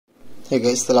Hey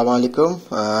guys, Assalamu alaikum.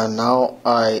 Now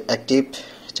I active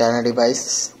China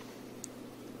device.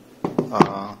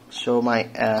 Show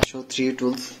three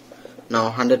tools.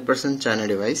 Now 100% China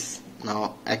device.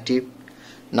 Now active.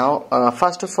 Now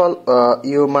first of all,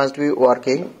 you must be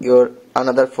working your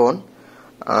another phone.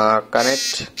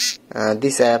 Connect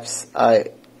these apps. I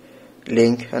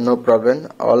link no problem.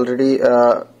 Already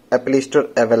Apple Store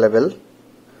available.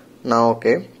 Now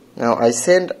okay. Now I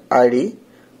send ID.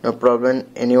 No problem.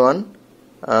 Anyone.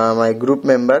 My group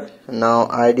member. Now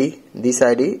ID, this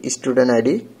ID, student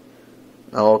ID.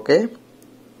 Now okay.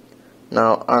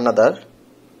 Now another,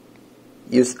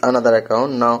 use another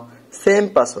account. Now same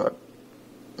password.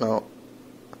 Now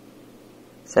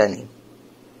sign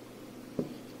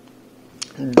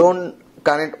in. Don't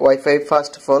connect Wi-Fi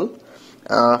first of all.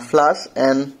 Flash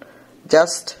and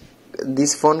just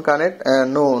this phone connect.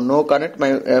 No connect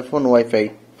my phone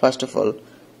Wi-Fi first of all.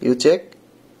 You check.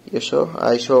 You show.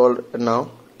 I show all now.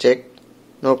 Check.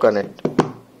 No connect.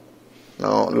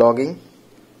 Now logging.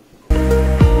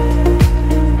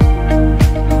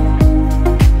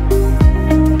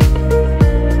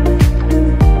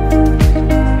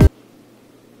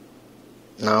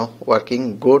 Now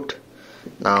working good.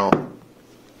 Now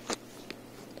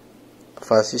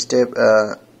first step.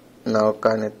 Now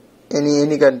connect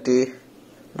any country.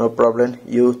 No problem.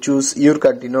 You choose your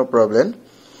country. No problem.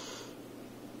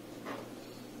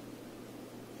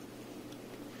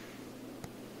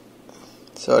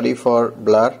 Sorry for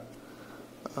blur.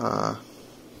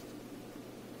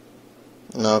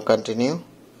 Now continue.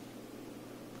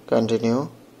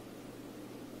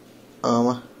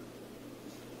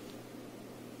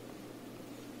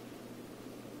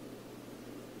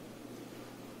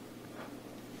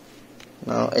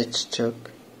 Now it's check.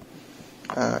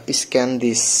 Scan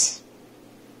this.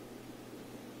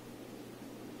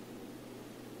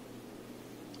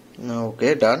 Now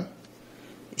okay, done.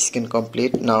 Scan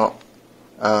complete. Now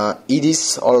it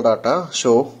is all data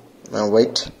show. Now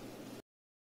wait.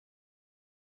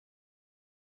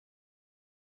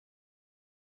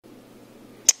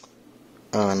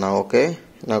 Now okay.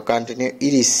 Now continue.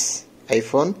 It is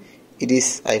iPhone.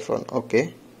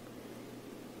 Okay.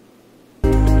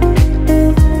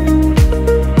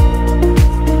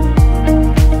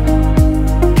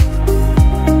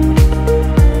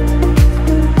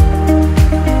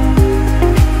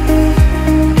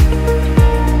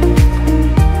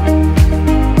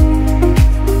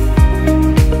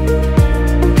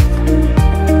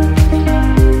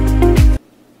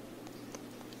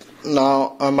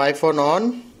 Now my phone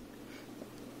on.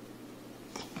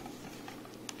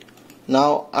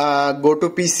 Now go to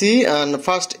PC and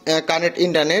first connect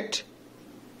internet.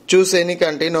 Choose any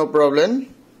country, no problem.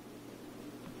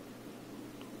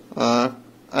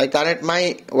 I connect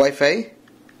my Wi-Fi.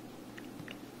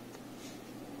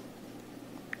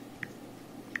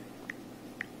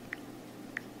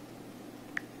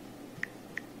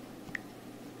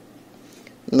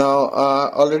 Now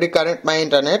already connect my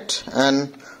internet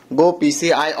and go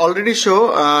PC. I already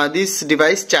show this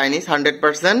device Chinese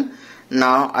 100%.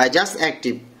 Now I just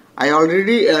active. I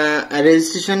already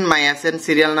registration my SN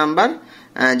serial number.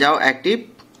 Now active.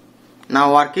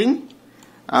 Now working.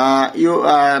 You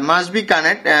must be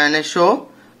connect and show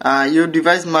your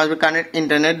device must be connect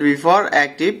internet before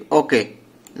active. Okay.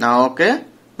 Now okay.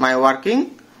 My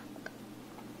working.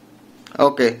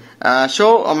 Okay.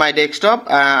 Show my desktop.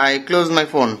 I close my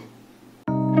phone.